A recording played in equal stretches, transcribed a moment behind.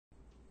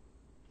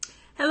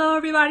Hello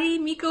everybody,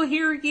 Miko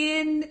here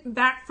again,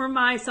 back from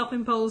my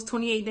self-imposed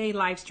 28-day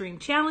live stream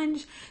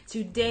challenge.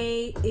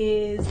 Today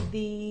is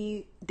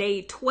the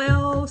day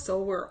 12,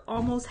 so we're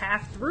almost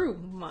half through.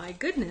 My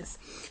goodness.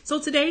 So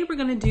today we're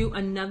going to do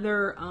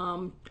another,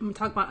 I'm going to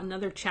talk about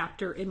another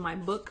chapter in my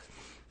book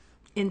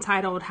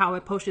entitled How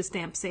a Postage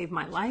Stamp Saved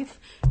My Life.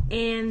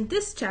 And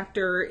this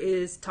chapter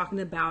is talking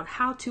about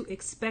how to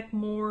expect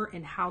more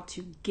and how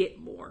to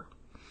get more.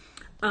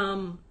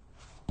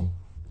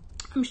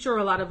 I'm sure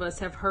a lot of us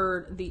have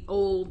heard the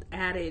old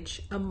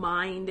adage, a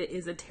mind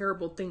is a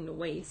terrible thing to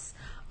waste.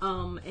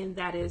 And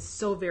that is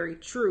so very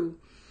true.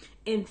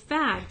 In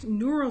fact,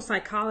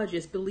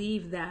 neuropsychologists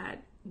believe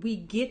that we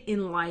get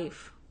in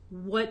life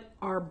what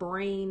our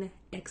brain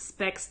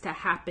expects to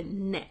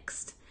happen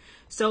next.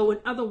 So in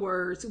other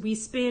words, we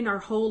spend our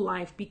whole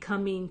life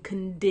becoming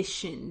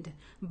conditioned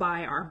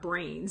by our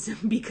brains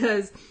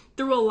because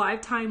through a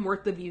lifetime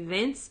worth of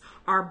events,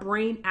 our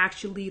brain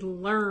actually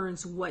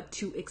learns what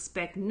to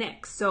expect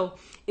next. So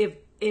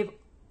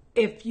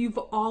if you've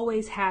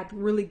always had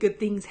really good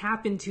things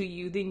happen to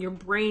you, then your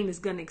brain is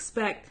going to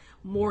expect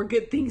more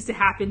good things to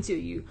happen to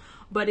you.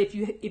 But if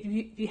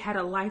you had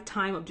a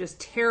lifetime of just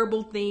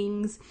terrible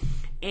things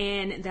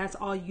and that's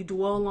all you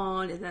dwell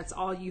on and that's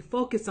all you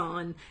focus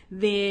on,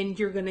 then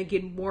you're going to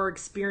get more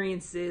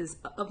experiences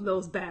of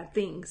those bad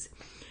things.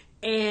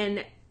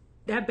 And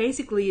that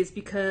basically is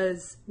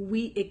because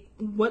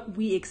what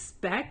we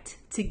expect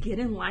to get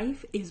in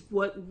life is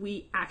what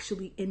we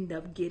actually end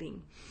up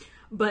getting.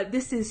 But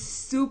this is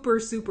super,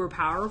 super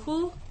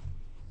powerful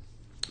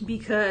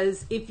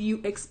because if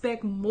you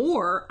expect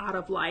more out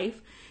of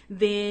life,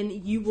 then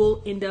you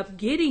will end up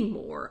getting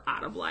more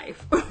out of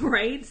life,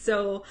 right?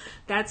 So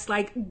that's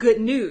like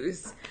good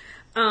news.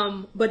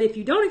 But if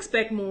you don't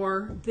expect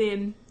more,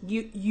 then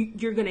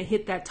you're going to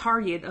hit that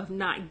target of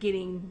not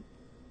getting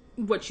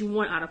what you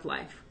want out of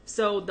life.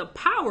 So the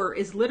power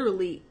is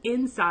literally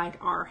inside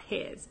our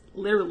heads.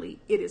 Literally,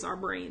 it is our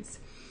brains.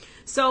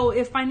 So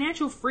if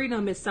financial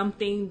freedom is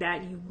something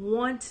that you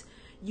want,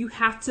 you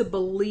have to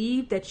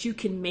believe that you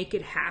can make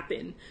it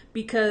happen,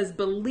 because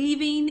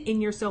believing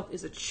in yourself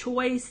is a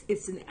choice.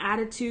 It's an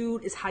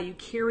attitude. It's how you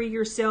carry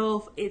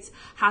yourself. It's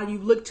how you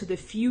look to the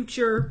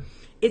future.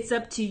 It's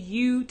up to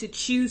you to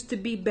choose to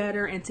be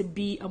better and to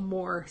be a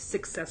more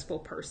successful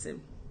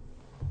person.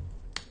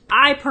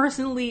 I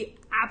personally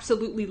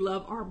absolutely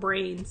love our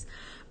brains.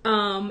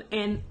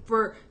 And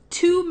for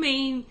two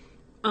main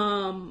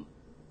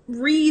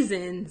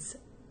reasons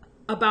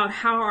about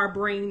how our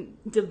brain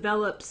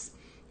develops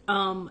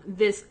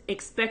this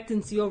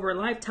expectancy over a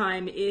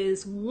lifetime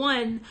is,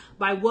 one,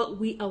 by what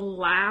we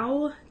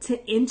allow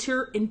to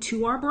enter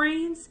into our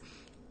brains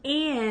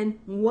and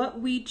what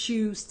we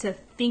choose to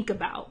think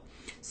about.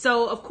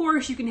 So of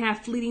course you can have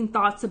fleeting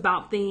thoughts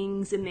about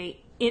things and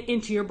they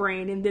into your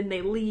brain and then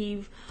they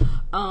leave.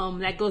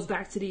 That goes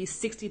back to these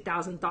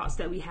 60,000 thoughts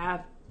that we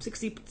have,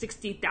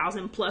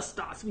 60,000 plus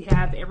thoughts we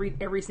have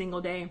every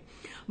single day.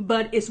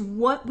 But it's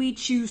what we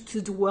choose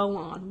to dwell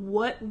on,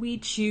 what we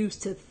choose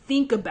to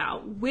think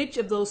about. Which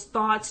of those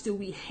thoughts do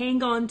we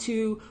hang on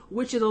to?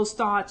 Which of those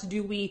thoughts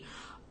do we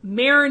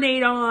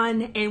marinate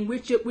on? And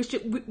which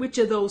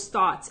of those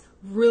thoughts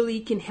really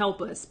can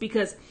help us?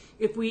 Because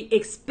if we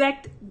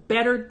expect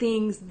better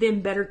things, then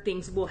better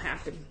things will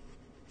happen.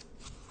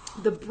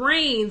 The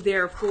brain,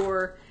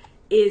 therefore,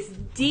 is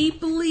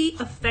deeply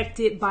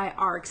affected by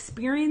our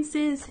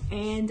experiences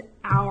and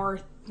our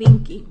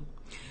thinking.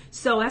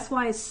 So that's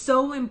why it's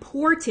so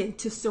important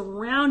to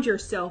surround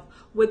yourself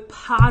with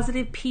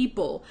positive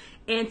people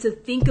and to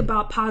think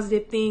about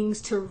positive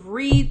things, to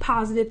read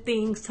positive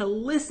things, to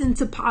listen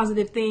to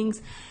positive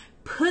things.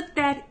 Put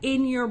that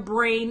in your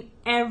brain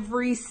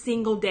every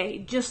single day,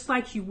 just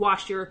like you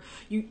wash your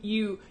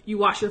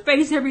wash your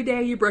face every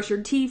day, you brush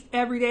your teeth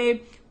every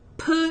day.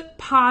 Put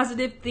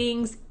positive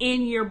things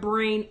in your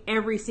brain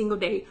every single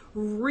day.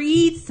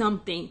 Read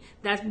something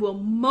that will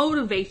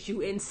motivate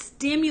you and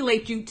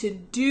stimulate you to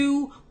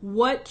do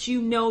what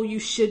you know you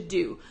should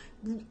do.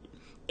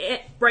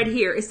 Right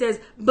here, it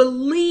says,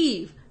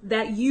 believe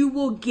that you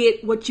will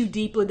get what you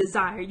deeply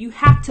desire. You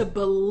have to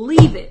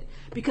believe it,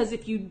 because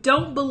if you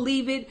don't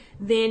believe it,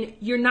 then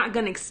you're not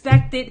going to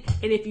expect it.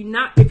 And if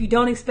you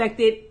don't expect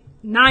it,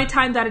 9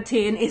 times out of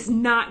 10, it's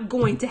not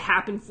going to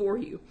happen for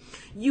you.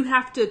 You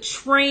have to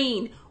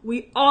train,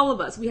 all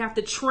of us have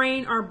to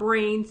train our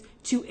brains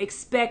to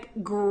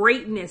expect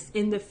greatness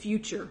in the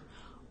future.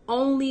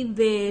 Only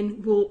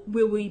then will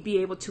we be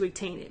able to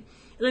attain it.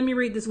 Let me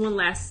read this one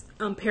last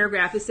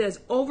paragraph. It says,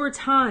 over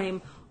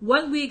time,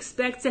 what we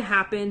expect to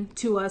happen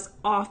to us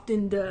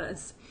often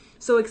does.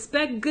 So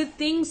expect good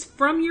things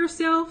from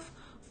yourself,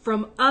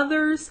 from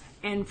others,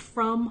 and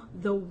from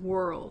the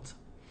world.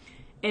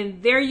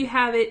 And there you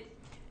have it.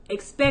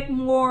 Expect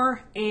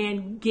more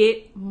and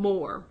get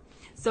more.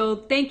 So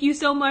thank you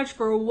so much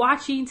for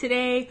watching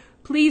today.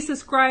 Please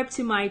subscribe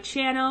to my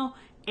channel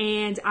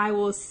and I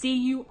will see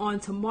you on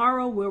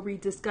tomorrow where we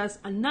discuss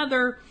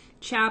another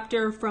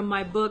chapter from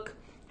my book,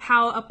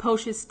 How a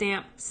Postage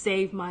Stamp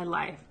Saved My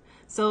Life.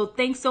 So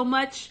thanks so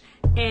much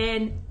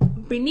and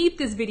beneath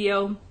this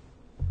video,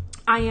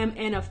 I am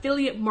an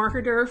affiliate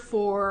marketer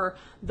for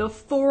the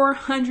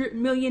 $400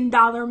 million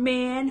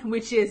man,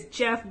 which is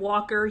Jeff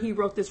Walker. He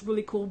wrote this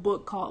really cool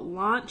book called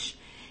Launch,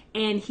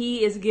 and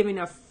he is giving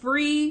a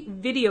free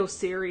video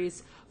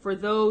series for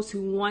those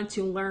who want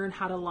to learn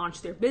how to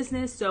launch their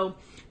business. So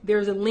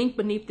there's a link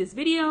beneath this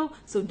video,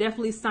 so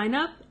definitely sign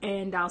up,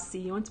 and I'll see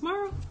you on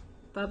tomorrow.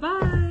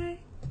 Bye-bye.